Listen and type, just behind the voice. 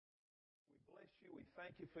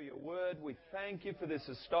thank you for your word. We thank you for this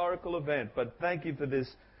historical event, but thank you for this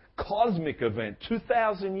cosmic event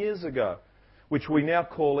 2,000 years ago, which we now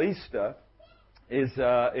call Easter,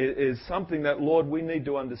 is something that, Lord, we need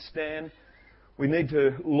to understand. We need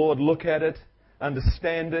to, Lord, look at it,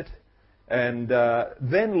 understand it, and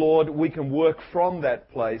then, Lord, we can work from that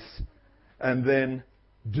place and then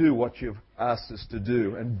do what you've asked us to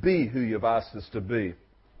do and be who you've asked us to be.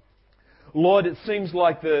 Lord, it seems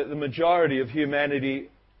like the majority of humanity,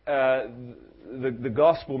 the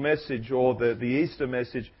gospel message or the Easter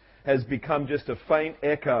message has become just a faint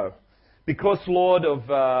echo. Because, Lord, of,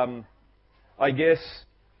 I guess,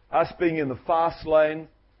 us being in the fast lane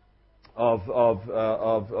of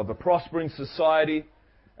a prospering society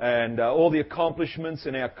and all the accomplishments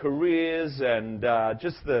in our careers and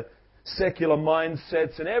just the secular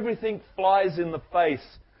mindsets and everything flies in the face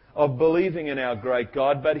of believing in our great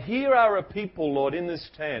God. But here are a people, Lord, in this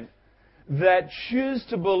tent that choose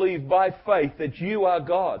to believe by faith that you are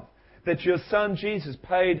God, that your Son Jesus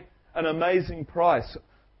paid an amazing price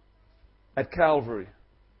at Calvary.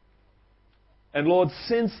 And Lord,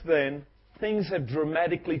 since then, things have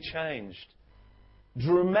dramatically changed.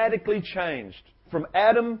 Dramatically changed. From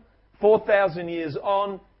Adam, 4,000 years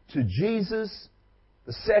on, to Jesus,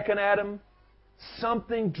 the second Adam,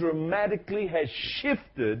 something dramatically has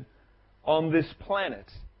shifted on this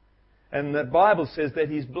planet. And the Bible says that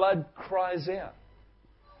His blood cries out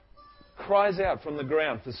from the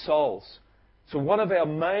ground for souls. So one of our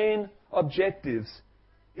main objectives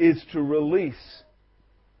is to release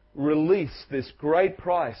this great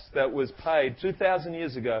price that was paid 2,000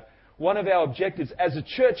 years ago. One of our objectives as a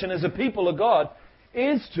church and as a people of God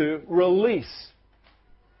is to release,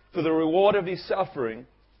 for the reward of His suffering,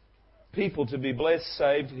 people to be blessed,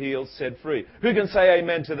 saved, healed, set free. Who can say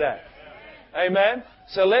amen to that? Amen?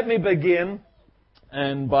 So let me begin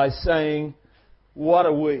and by saying, what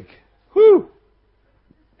a week. Whew!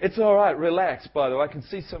 It's all right. Relax, by the way. I can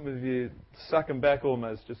see some of you sucking back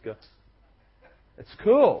almost. Just go. It's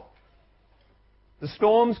cool. The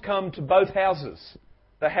storms come to both houses.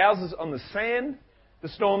 The houses on the sand, the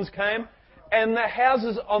storms came, and the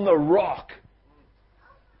houses on the rock,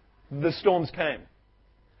 the storms came.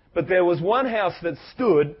 But there was one house that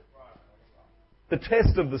stood the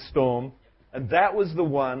test of the storm, and that was the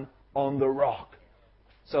one on the rock.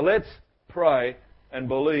 So let's pray and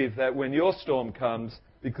believe that when your storm comes,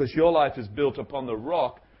 because your life is built upon the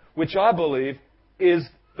rock, which I believe is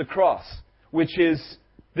the cross, which is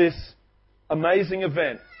this amazing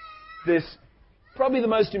event, this probably the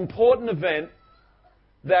most important event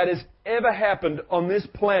that has ever happened on this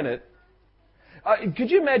planet.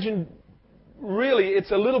 Could you imagine? Really,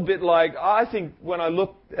 it's a little bit like, I think when I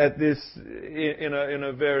look at this in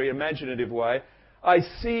a very imaginative way, I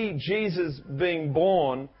see Jesus being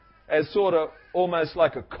born as sort of almost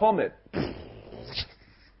like a comet.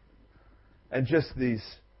 And just these,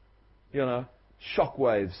 shock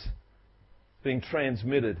waves being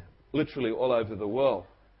transmitted literally all over the world.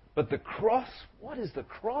 But the cross, what is the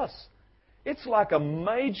cross? It's like a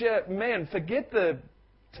major, forget the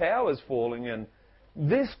towers falling, and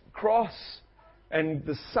this cross and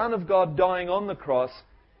the Son of God dying on the cross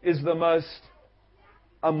is the most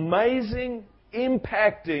amazing,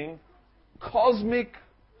 impacting, cosmic,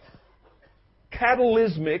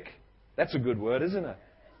 catalysmic, that's a good word, isn't it?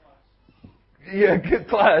 Yeah, good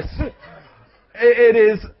class. It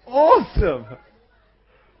is awesome.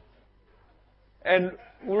 And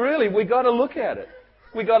really, we got to look at it.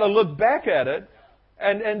 We got to look back at it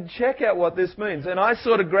and check out what this means. And I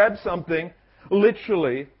sort of grabbed something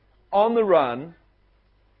literally on the run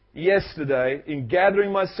yesterday in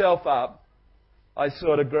gathering myself up. I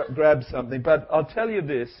sort of grabbed something. But I'll tell you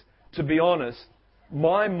this, to be honest,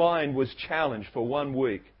 my mind was challenged for 1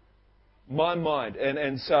 week. My mind.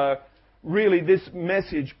 And so really this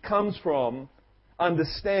message comes from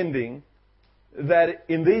understanding that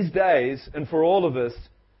in these days, and for all of us,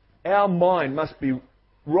 our mind must be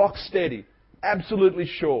rock steady, absolutely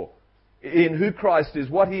sure in who Christ is,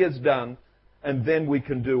 what He has done, and then we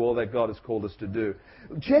can do all that God has called us to do.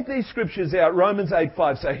 Check these scriptures out. Romans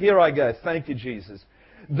 8:5. So here I go. Thank you, Jesus.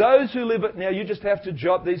 Those who live... Now, you just have to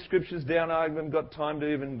jot these scriptures down. I haven't got time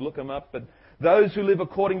to even look them up. But those who live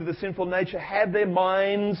according to the sinful nature have their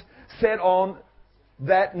minds set on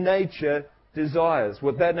that nature desires,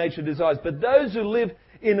 what that nature desires. But those who live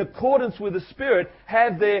in accordance with the Spirit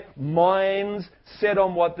have their minds set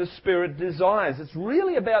on what the Spirit desires. It's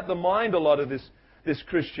really about the mind, a lot of this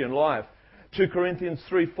Christian life. 2 Corinthians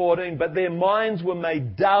 3:14, but their minds were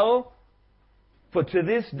made dull, for to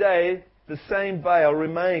this day the same veil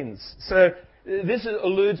remains. So this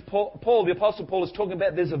alludes, Paul, the Apostle Paul is talking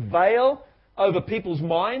about there's a veil over people's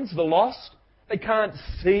minds, the lost. They can't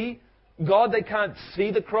see God. They can't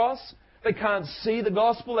see the cross. They can't see the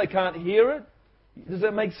gospel. They can't hear it. Does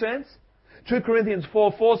that make sense? 2 Corinthians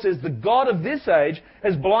 4:4 says, the God of this age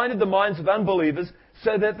has blinded the minds of unbelievers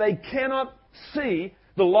so that they cannot see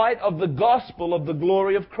the light of the gospel of the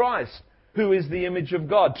glory of Christ, who is the image of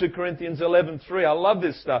God. 2 Corinthians 11:3. I love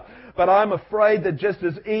this stuff. But I'm afraid that just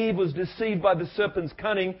as Eve was deceived by the serpent's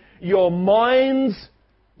cunning, your minds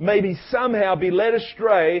maybe somehow be led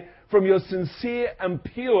astray from your sincere and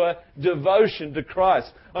pure devotion to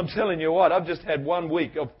Christ. I'm telling you what, I've just had 1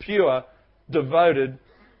 week of pure, devoted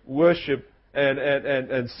worship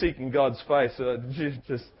and seeking God's face.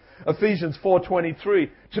 Just Ephesians 4:23,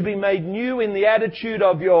 to be made new in the attitude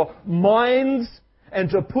of your minds and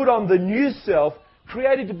to put on the new self,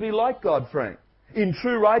 created to be like God, Frank, in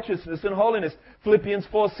true righteousness and holiness. Philippians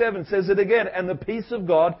 4:7 says it again, and the peace of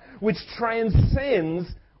God, which transcends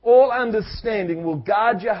all understanding, will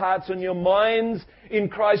guard your hearts and your minds in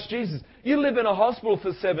Christ Jesus. You live in a hospital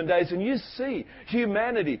for 7 days and you see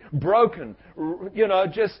humanity broken,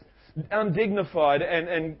 just undignified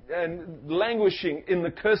and languishing in the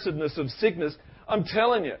cursedness of sickness. I'm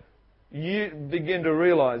telling you, you begin to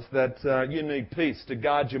realize that you need peace to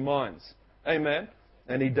guard your minds. Amen?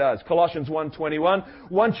 And He does. Colossians 1:21,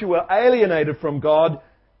 once you were alienated from God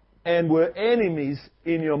and were enemies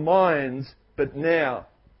in your minds, but now.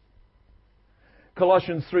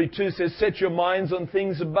 Colossians 3:2 says, set your minds on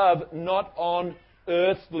things above, not on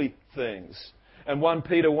earthly things. And 1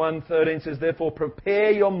 Peter 1:13 says, therefore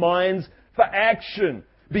prepare your minds for action.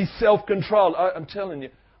 Be self-controlled. I'm telling you,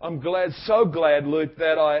 I'm so glad, Luke,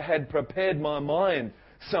 that I had prepared my mind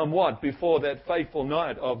somewhat before that fateful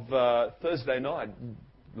night of Thursday night,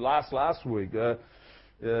 last week.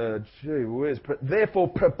 Therefore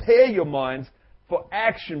prepare your minds for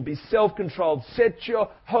action. Be self-controlled. Set your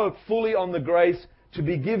hope fully on the grace to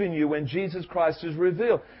be given you when Jesus Christ is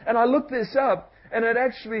revealed. And I looked this up, and it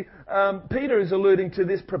actually, Peter is alluding to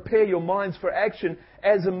this, prepare your minds for action,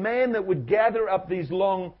 as a man that would gather up these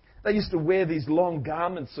long, they used to wear these long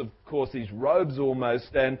garments, of course, these robes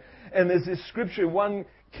almost, and there's this scripture, 1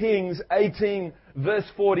 Kings 18 verse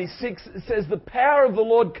 46, it says, the power of the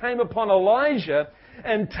Lord came upon Elijah,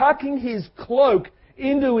 and tucking his cloak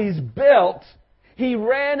into his belt, he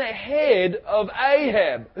ran ahead of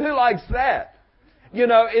Ahab. Who likes that?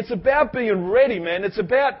 It's about being ready, man. It's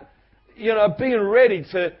about, being ready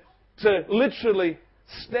to literally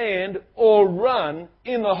stand or run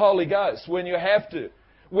in the Holy Ghost when you have to.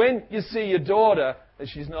 When you see your daughter, and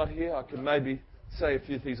she's not here, I could maybe say a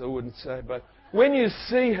few things I wouldn't say, but when you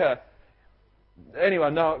see her,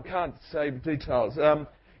 anyway, no, I can't say details.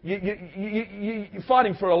 You're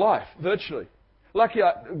fighting for a life, virtually. Lucky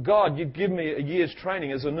God, you give me a year's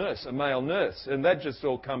training as a nurse, a male nurse, and that just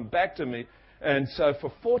all come back to me. And so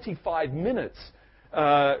for 45 minutes,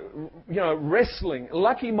 wrestling.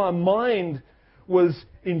 Lucky my mind was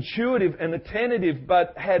intuitive and attentive,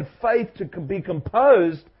 but had faith to be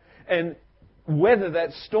composed and weather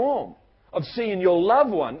that storm of seeing your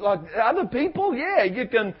loved one. Like other people, yeah, you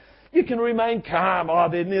can remain calm. Oh,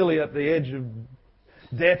 they're nearly at the edge of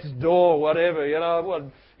death's door, whatever,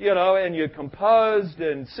 and you're composed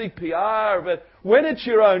and CPR. But when it's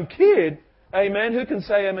your own kid, amen, who can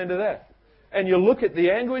say amen to that? And you look at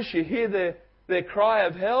the anguish, you hear their cry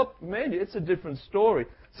of help, man, it's a different story.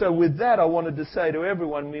 So with that, I wanted to say to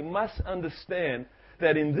everyone, we must understand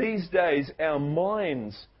that in these days, our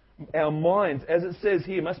minds, as it says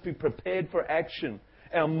here, must be prepared for action.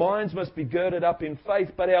 Our minds must be girded up in faith,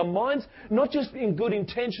 but our minds, not just in good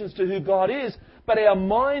intentions to who God is, but our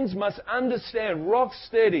minds must understand, rock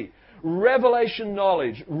steady, revelation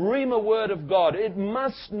knowledge, Rhema word of God. It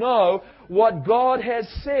must know what God has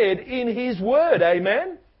said in His word.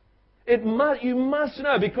 Amen? You must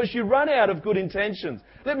know, because you run out of good intentions.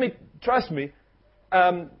 Trust me,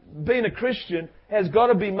 being a Christian has got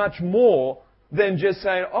to be much more than just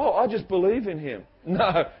saying, oh, I just believe in Him.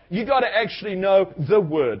 No, you got to actually know the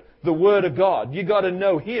Word of God. You got to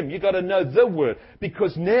know Him. You got to know the Word,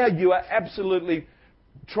 because now you are absolutely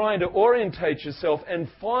trying to orientate yourself and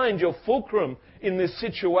find your fulcrum in this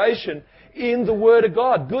situation in the Word of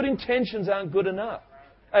God. Good intentions aren't good enough.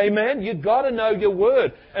 Amen? You've got to know your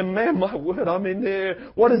Word. And man, my word, I'm in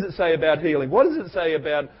there. What does it say about healing? What does it say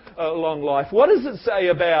about long life? What does it say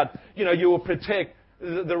about, you will protect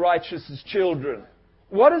the righteous' children?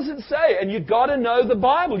 What does it say? And you've got to know the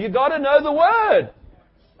Bible. You've got to know the Word.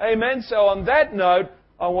 Amen? So on that note,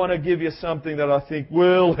 I want to give you something that I think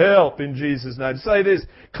will help in Jesus' name. Say this: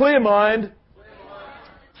 clear mind,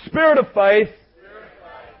 spirit of faith.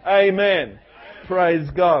 Amen. Praise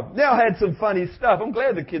God. Now I had some funny stuff. I'm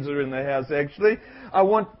glad the kids are in the house, actually. I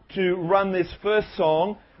want to run this first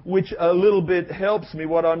song, which a little bit helps me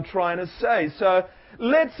what I'm trying to say. So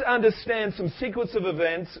let's understand some sequence of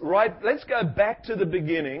events, right? Let's go back to the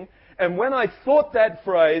beginning. And when I thought that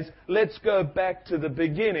phrase, let's go back to the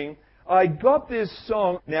beginning, I got this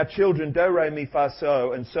song. Now, children, do, re, mi, fa,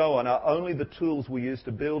 so, and so on are only the tools we use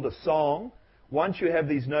to build a song. Once you have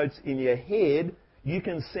these notes in your head, you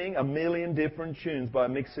can sing a million different tunes by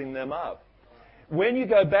mixing them up. When you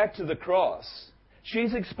go back to the cross,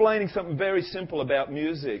 she's explaining something very simple about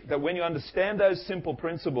music, that when you understand those simple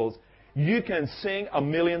principles, you can sing a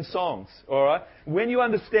million songs, all right? When you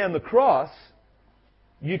understand the cross,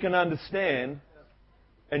 you can understand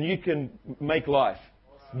and you can make life.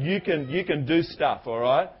 You can do stuff, all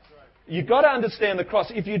right? You've got to understand the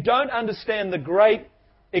cross. If you don't understand the great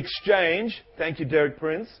exchange, thank you, Derek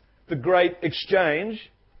Prince, the great exchange,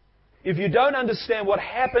 if you don't understand what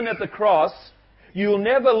happened at the cross, you'll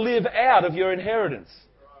never live out of your inheritance.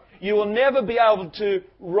 You will never be able to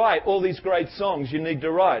write all these great songs you need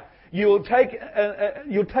to write. You'll take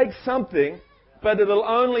something, but it'll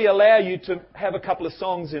only allow you to have a couple of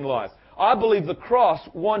songs in life. I believe the cross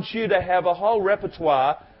wants you to have a whole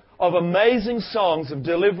repertoire of amazing songs of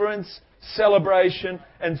deliverance, celebration,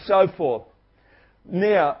 and so forth.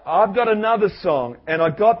 Now, I've got another song, and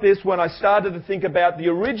I got this when I started to think about the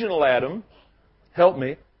original Adam. Help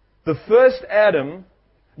me. The first Adam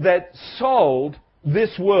that sold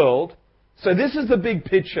this world. So this is the big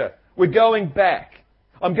picture. We're going back.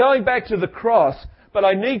 I'm going back to the cross, but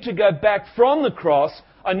I need to go back from the cross.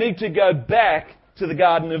 I need to go back to the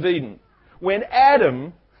Garden of Eden. When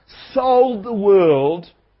Adam sold the world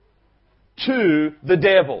to the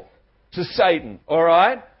devil, to Satan, all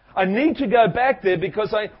right? I need to go back there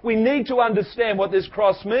because we need to understand what this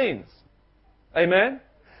cross means. Amen?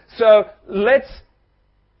 So let's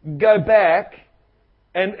go back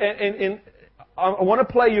and I want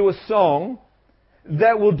to play you a song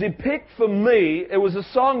that will depict for me, it was a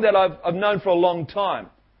song that I've known for a long time.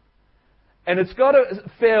 And it's got a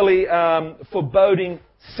fairly foreboding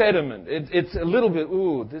sentiment. It's a little bit,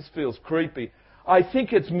 ooh, this feels creepy. I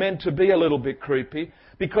think it's meant to be a little bit creepy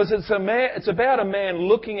because it's about a man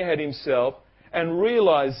looking at himself and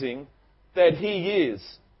realizing that he is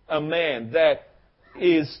a man that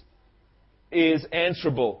is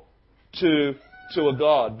answerable to a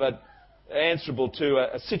God, but answerable to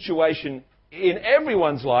a situation in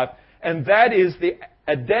everyone's life, and that is the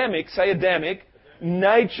Adamic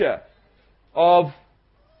nature of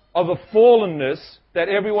a fallenness that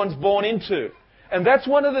everyone's born into. And that's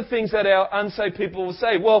one of the things that our unsaved people will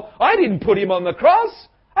say, well, I didn't put him on the cross.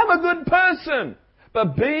 I'm a good person.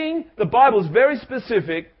 But the Bible's very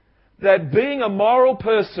specific that being a moral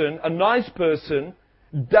person, a nice person,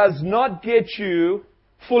 does not get you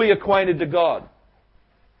fully acquainted to God.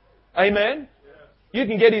 Amen? You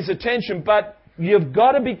can get His attention, but you've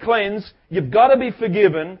got to be cleansed. You've got to be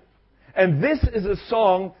forgiven. And this is a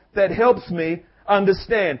song that helps me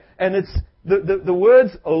understand. And it's the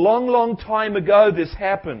words, a long, long time ago this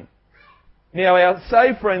happened. Now, our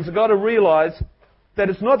saved friends have got to realize that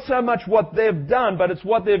it's not so much what they've done, but it's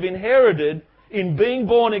what they've inherited in being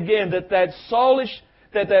born again, that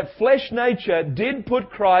flesh nature did put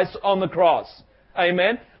Christ on the cross.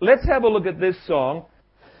 Amen? Let's have a look at this song.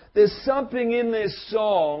 There's something in this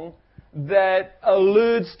song that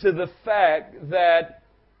alludes to the fact that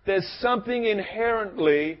there's something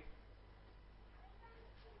inherently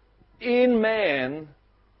in man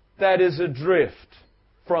that is adrift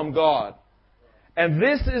from God. And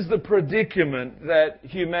this is the predicament that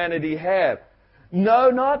humanity have. No,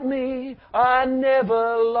 not me. I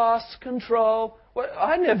never lost control.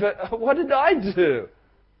 What did I do?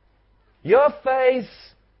 You're face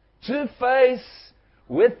to face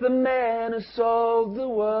with the man who sold the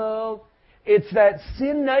world. It's that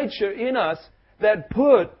sin nature in us that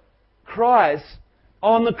put Christ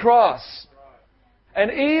on the cross.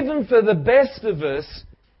 And even for the best of us,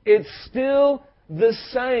 it's still the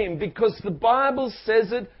same because the Bible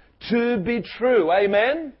says it to be true.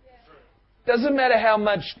 Amen? Doesn't matter how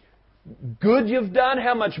much good you've done,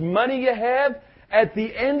 how much money you have. At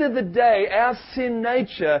the end of the day, our sin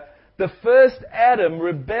nature, the first Adam,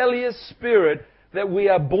 rebellious spirit that we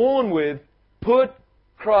are born with, put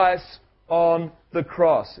Christ on the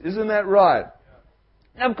cross. Isn't that right?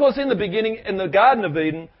 Now, of course, in the beginning, in the Garden of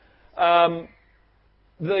Eden,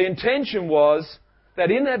 the intention was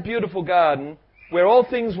that in that beautiful garden, where all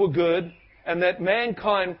things were good, and that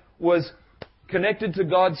mankind was connected to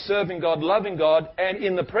God, serving God, loving God, and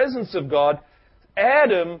in the presence of God,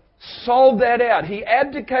 Adam sold that out. He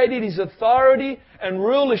abdicated his authority and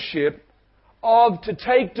rulership to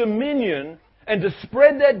take dominion and to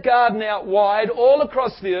spread that garden out wide all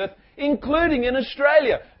across the earth, including in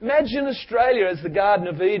Australia. Imagine Australia as the Garden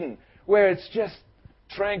of Eden, where it's just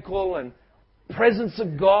tranquil and presence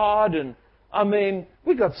of God. And I mean,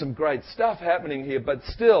 we've got some great stuff happening here, but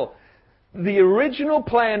still, the original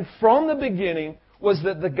plan from the beginning was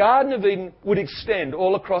that the Garden of Eden would extend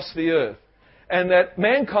all across the earth and that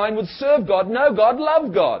mankind would serve God, know God,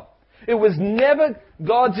 love God. It was never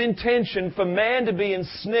God's intention for man to be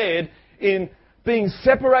ensnared in being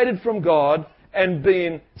separated from God and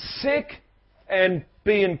being sick and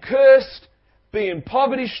being cursed, being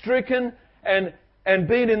poverty-stricken and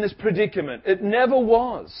being in this predicament. It never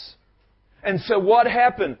was. And so what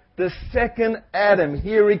happened? The second Adam,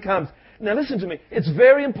 here he comes. Now listen to me. It's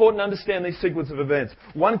very important to understand these sequence of events.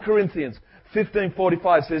 1 Corinthians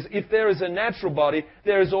 15:45 says, if there is a natural body,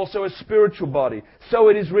 there is also a spiritual body. So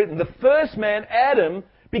it is written, the first man, Adam,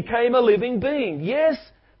 became a living being. Yes,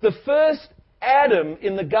 the first Adam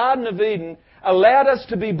in the Garden of Eden allowed us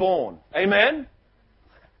to be born. Amen?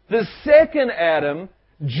 The second Adam,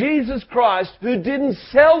 Jesus Christ, who didn't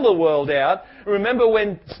sell the world out. Remember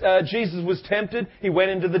when Jesus was tempted, he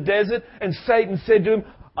went into the desert and Satan said to him,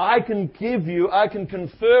 I can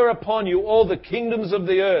confer upon you all the kingdoms of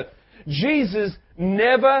the earth. Jesus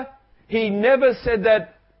never said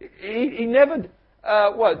that, he never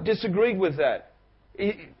disagreed with that.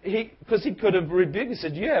 Because he could have rebuked, he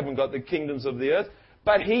said, you haven't got the kingdoms of the earth.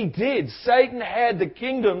 But he did. Satan had the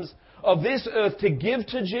kingdoms of this earth to give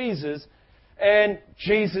to Jesus, and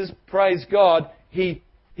Jesus, praise God, he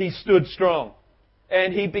stood strong.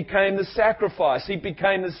 And he became the sacrifice. He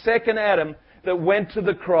became the second Adam that went to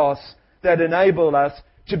the cross that enabled us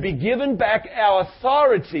to be given back our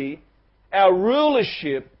authority, our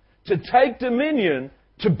rulership, to take dominion,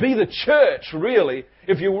 to be the church, really.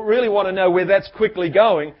 If you really want to know where that's quickly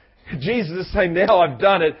going, Jesus is saying, now I've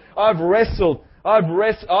done it. I've wrestled.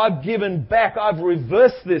 I've given back. I've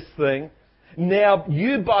reversed this thing. Now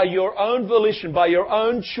you, by your own volition, by your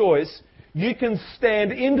own choice, you can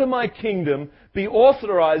stand into my kingdom, be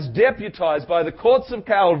authorized, deputized by the courts of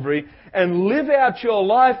Calvary, and live out your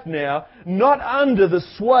life now, not under the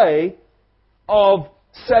sway of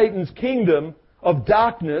Satan's kingdom, of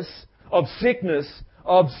darkness, of sickness,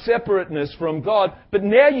 of separateness from God. But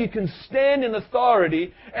now you can stand in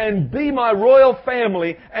authority and be my royal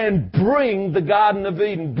family and bring the Garden of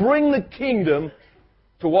Eden, bring the kingdom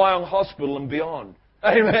to Wyong Hospital and beyond.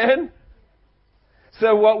 Amen?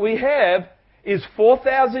 So what we have is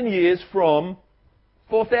 4,000 years from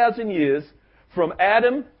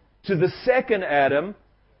Adam to the second Adam,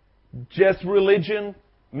 just religion,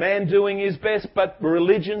 man doing his best, but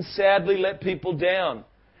religion sadly let people down.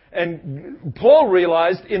 And Paul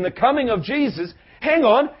realized in the coming of Jesus, hang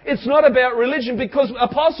on, it's not about religion, because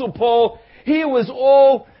Apostle Paul, he was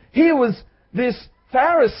this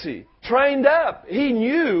Pharisee, trained up. He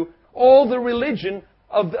knew all the religion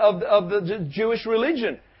of the Jewish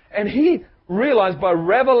religion. And he realized by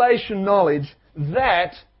revelation knowledge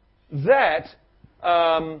that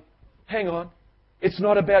hang on, it's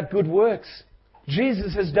not about good works.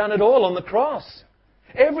 Jesus has done it all on the cross.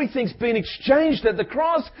 Everything's been exchanged at the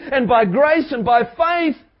cross, and by grace and by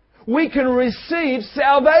faith, we can receive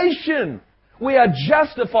salvation. We are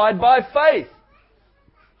justified by faith.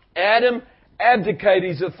 Adam abdicated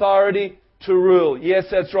his authority to rule. Yes,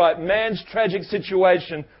 that's right. Man's tragic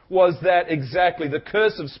situation was that exactly. The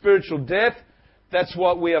curse of spiritual death. That's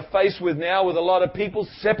what we are faced with now with a lot of people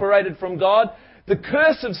separated from God. The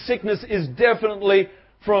curse of sickness is definitely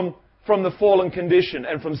from the fallen condition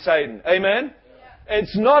and from Satan. Amen? Yeah.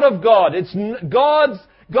 It's not of God. It's God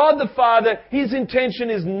the Father. His intention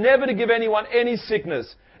is never to give anyone any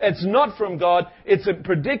sickness. It's not from God. It's a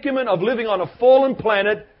predicament of living on a fallen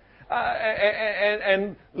planet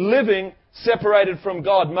and living separated from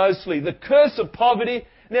God mostly. The curse of poverty.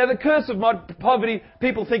 Now, the curse of poverty,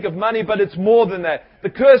 people think of money, but it's more than that. The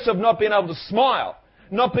curse of not being able to smile,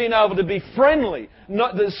 not being able to be friendly.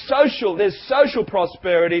 There's social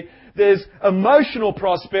prosperity. There's emotional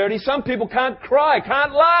prosperity. Some people can't cry,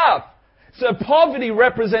 can't laugh. So poverty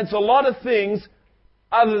represents a lot of things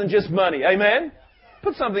other than just money. Amen?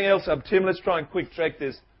 Put something else up, Tim. Let's try and quick check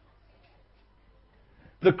this.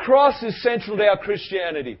 The cross is central to our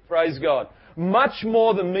Christianity. Praise God. Much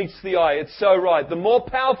more than meets the eye. It's so right. The more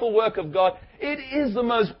powerful work of God, it is the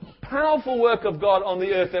most powerful work of God on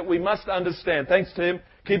the earth that we must understand. Thanks, Tim.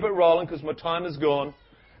 Keep it rolling because my time is gone.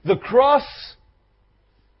 The cross,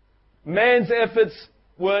 man's efforts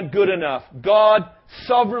weren't good enough. God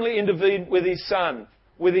sovereignly intervened with His Son.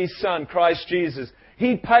 with His Son, Christ Jesus.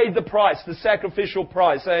 He paid the price, the sacrificial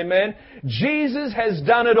price. Amen. Jesus has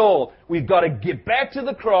done it all. We've got to get back to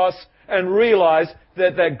the cross and realize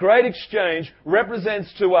that that great exchange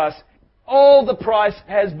represents to us all the price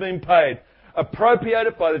has been paid,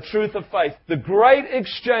 appropriated by the truth of faith. The great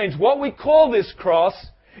exchange, what we call this cross,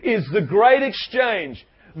 is the great exchange.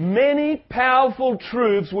 Many powerful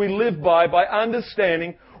truths we live by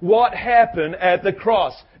understanding what happened at the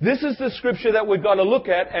cross. This is the scripture that we've got to look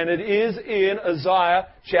at, and it is in Isaiah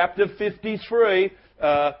chapter 53,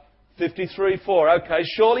 53:4. Okay,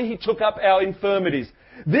 surely He took up our infirmities.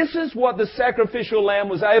 This is what the sacrificial lamb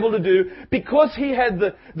was able to do. Because He had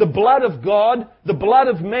the blood of God, the blood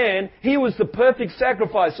of man, He was the perfect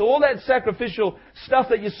sacrifice. So all that sacrificial stuff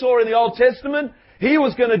that you saw in the Old Testament, He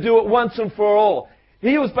was going to do it once and for all.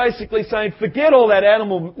 He was basically saying, forget all that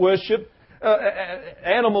animal worship,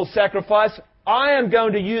 animal sacrifice. I am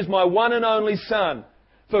going to use my one and only Son.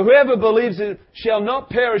 For whoever believes it shall not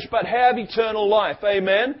perish but have eternal life.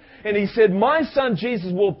 Amen. And He said, my Son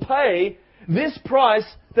Jesus will pay this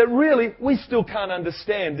price that really we still can't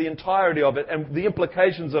understand the entirety of it and the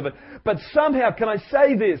implications of it. But somehow, can I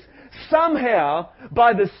say this? Somehow,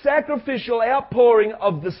 by the sacrificial outpouring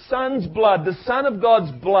of the Son's blood, the Son of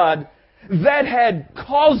God's blood, that had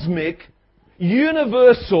cosmic,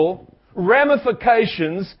 universal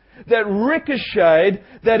ramifications that ricocheted,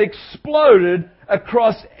 that exploded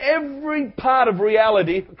across every part of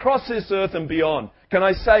reality, across this earth and beyond. Can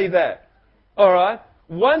I say that? Alright?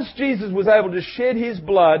 Once Jesus was able to shed His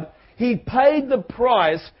blood, He paid the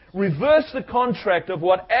price, reversed the contract of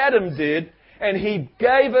what Adam did, and He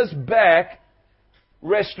gave us back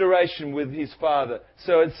restoration with His Father.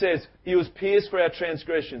 So it says, He was pierced for our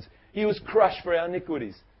transgressions. He was crushed for our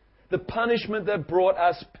iniquities. The punishment that brought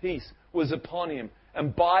us peace was upon Him.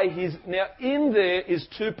 And by His... Now, in there is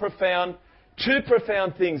two profound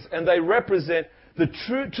things, and they represent... The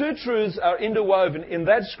two truths are interwoven in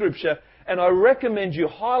that scripture, and I recommend you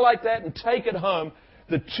highlight that and take it home.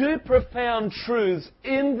 The two profound truths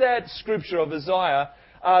in that scripture of Isaiah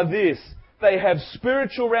are this. They have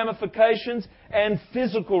spiritual ramifications and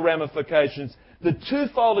physical ramifications. The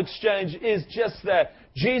twofold exchange is just that.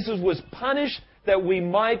 Jesus was punished that we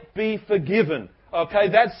might be forgiven. Okay,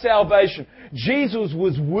 that's salvation. Jesus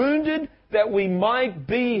was wounded that we might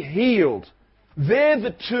be healed. They're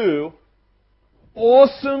the two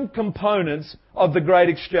awesome components of the great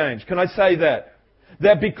exchange. Can I say that?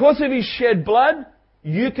 That because of His shed blood,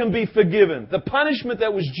 you can be forgiven. The punishment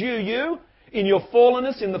that was due you in your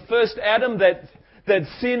fallenness, in the first Adam that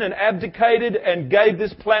sinned and abdicated and gave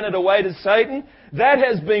this planet away to Satan, that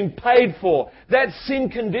has been paid for. That sin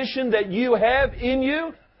condition that you have in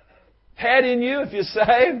you, had in you if you're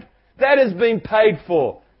saved, that has been paid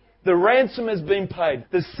for. The ransom has been paid.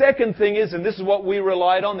 The second thing is, and this is what we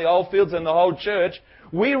relied on, the Oldfields and the whole church,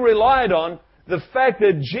 we relied on the fact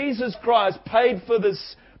that Jesus Christ paid for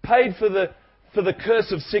the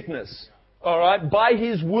curse of sickness. Alright? By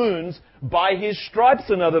His wounds, by His stripes,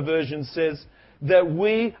 another version says, that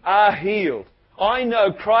we are healed. I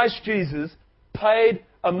know Christ Jesus paid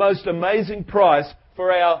a most amazing price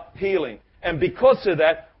for our healing. And because of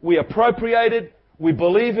that, we appropriate it, we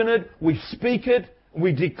believe in it, we speak it,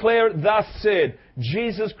 we declare it, thus said,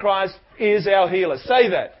 Jesus Christ is our healer. Say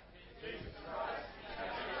that.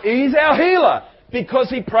 He's our healer because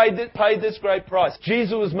He paid this great price.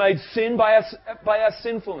 Jesus was made sin by our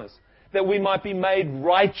sinfulness, that we might be made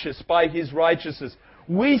righteous by His righteousness.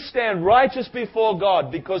 We stand righteous before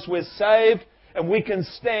God because we're saved and we can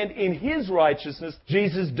stand in His righteousness.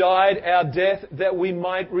 Jesus died our death that we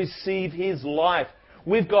might receive His life.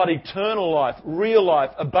 We've got eternal life, real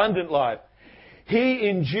life, abundant life. He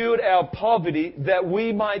endured our poverty that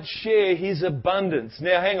we might share His abundance.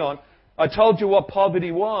 Now hang on. I told you what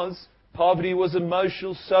poverty was. Poverty was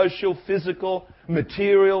emotional, social, physical,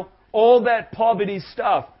 material, all that poverty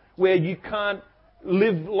stuff where you can't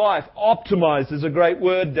live life. Optimized is a great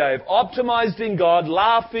word, Dave. Optimized in God,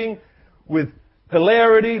 laughing with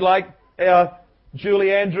hilarity like our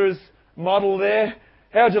Julie Andrews model there.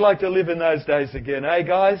 How'd you like to live in those days again, eh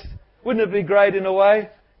guys? Wouldn't it be great in a way?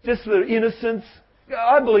 Just the innocence.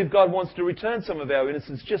 I believe God wants to return some of our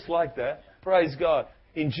innocence just like that. Praise God.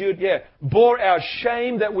 Endured, bore our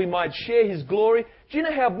shame that we might share His glory. Do you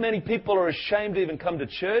know how many people are ashamed to even come to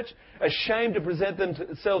church? Ashamed to present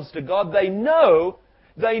themselves to God? They know,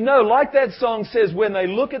 like that song says, when they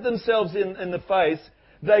look at themselves in the face,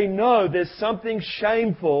 they know there's something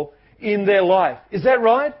shameful in their life. Is that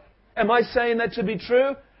right? Am I saying that to be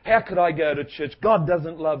true? How could I go to church? God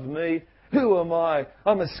doesn't love me. Who am I?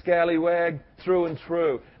 I'm a scallywag through and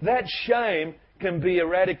through. That shame can be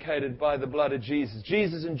eradicated by the blood of Jesus.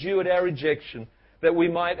 Jesus endured our rejection that we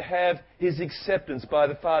might have His acceptance by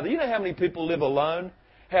the Father. You know how many people live alone?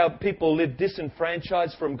 How people live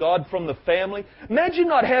disenfranchised from God, from the family? Imagine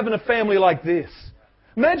not having a family like this.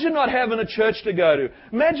 Imagine not having a church to go to.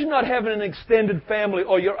 Imagine not having an extended family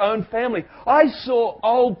or your own family. I saw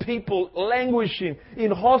old people languishing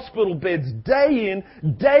in hospital beds day in,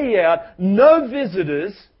 day out, no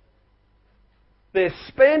visitors. They're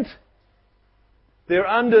spent. They're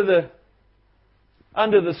under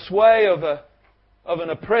the sway of an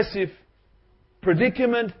oppressive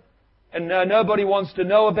predicament, and now nobody wants to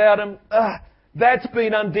know about them. That's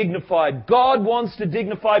been undignified. God wants to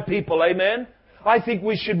dignify people, amen? I think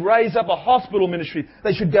we should raise up a hospital ministry.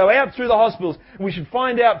 They should go out through the hospitals, and we should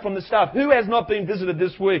find out from the staff who has not been visited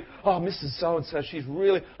this week. Oh, Mrs. So-and-so, she's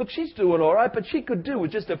doing all right, but she could do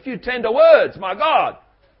with just a few tender words, my God.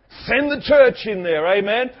 Send the church in there,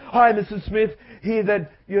 amen? Hi, Mrs. Smith. Hear that,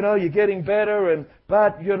 you're getting better,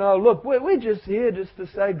 but, look, we're just here just to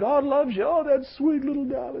say God loves you. Oh, that sweet little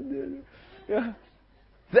darling. Yeah.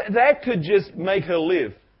 That could just make her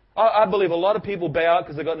live. I believe a lot of people bow out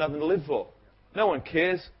because they've got nothing to live for. No one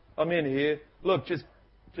cares. I'm in here. Look, just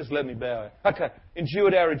let me bow out. Okay,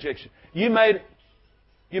 endured our rejection. You made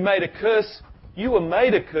a curse. You were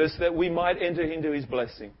made a curse that we might enter into His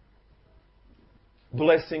blessing.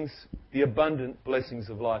 Blessings, the abundant blessings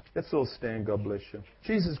of life. Let's all stand, God bless you.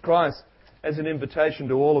 Jesus Christ has an invitation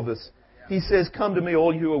to all of us. He says, come to me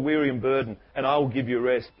all you who are weary and burdened, and I will give you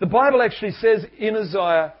rest. The Bible actually says in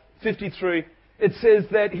Isaiah 53, it says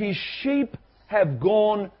that His sheep have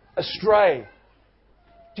gone astray.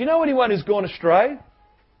 Do you know anyone who's gone astray?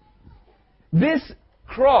 This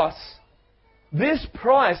cross, this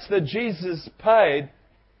price that Jesus paid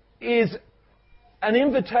is an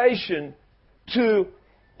invitation to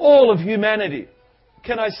all of humanity.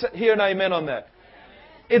 Can I hear an amen on that?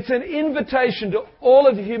 It's an invitation to all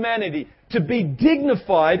of humanity to be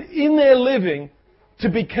dignified in their living, to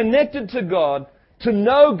be connected to God, to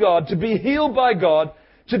know God, to be healed by God,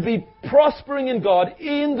 to be prospering in God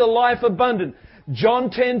in the life abundant. John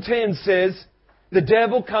 10:10 says, the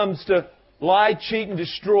devil comes to lie, cheat, and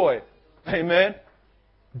destroy. Amen?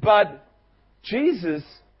 But Jesus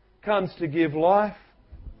comes to give life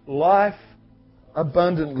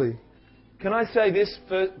abundantly. Can I say this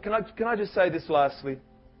first? Can I just say this lastly?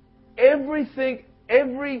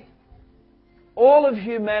 All of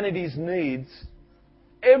humanity's needs,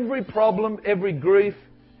 every problem, every grief,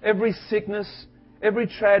 every sickness, every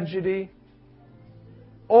tragedy,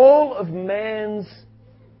 all of man's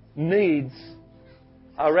needs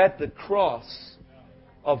are at the cross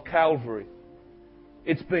of Calvary.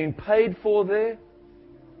 It's been paid for there.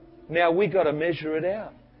 Now we've got to measure it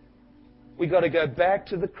out. We've got to go back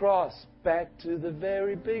to the cross, back to the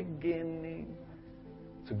very beginning.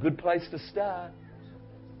 It's a good place to start.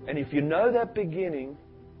 And if you know that beginning,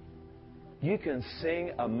 you can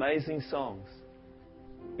sing amazing songs.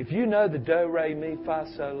 If you know the do, re, mi, fa,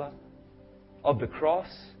 sol, la of the cross,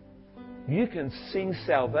 you can sing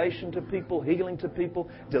salvation to people, healing to people,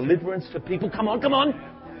 deliverance to people. Come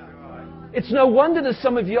on. It's no wonder that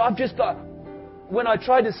some of you, when I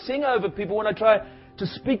try to sing over people, when I try to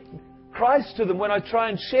speak Christ to them, when I try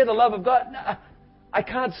and share the love of God, I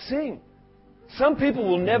can't sing. Some people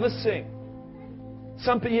will never sing.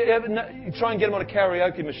 Some people, you try and get them on a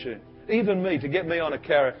karaoke machine. Even me, to get me on a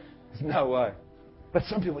karaoke, there's no way. But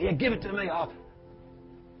some people, give it to me. I've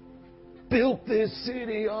built this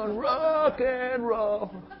city on rock and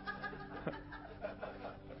roll.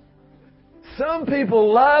 Some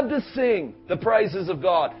people love to sing the praises of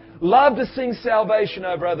God. Love to sing salvation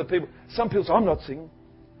over other people. Some people say, I'm not singing.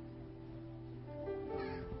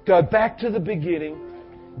 Go back to the beginning.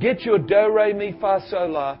 Get your do, re, mi, fa,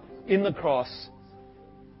 sol, la in the cross.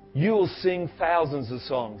 You will sing thousands of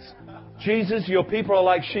songs. Jesus, your people are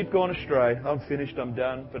like sheep gone astray. I'm finished, I'm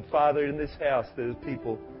done. But Father, in this house, there's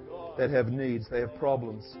people that have needs, they have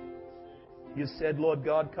problems. You said, Lord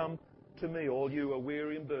God, come to me, all you who are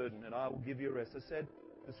weary and burdened, and I will give you rest. I said,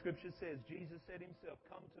 the Scripture says, Jesus said Himself,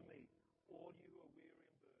 come to me.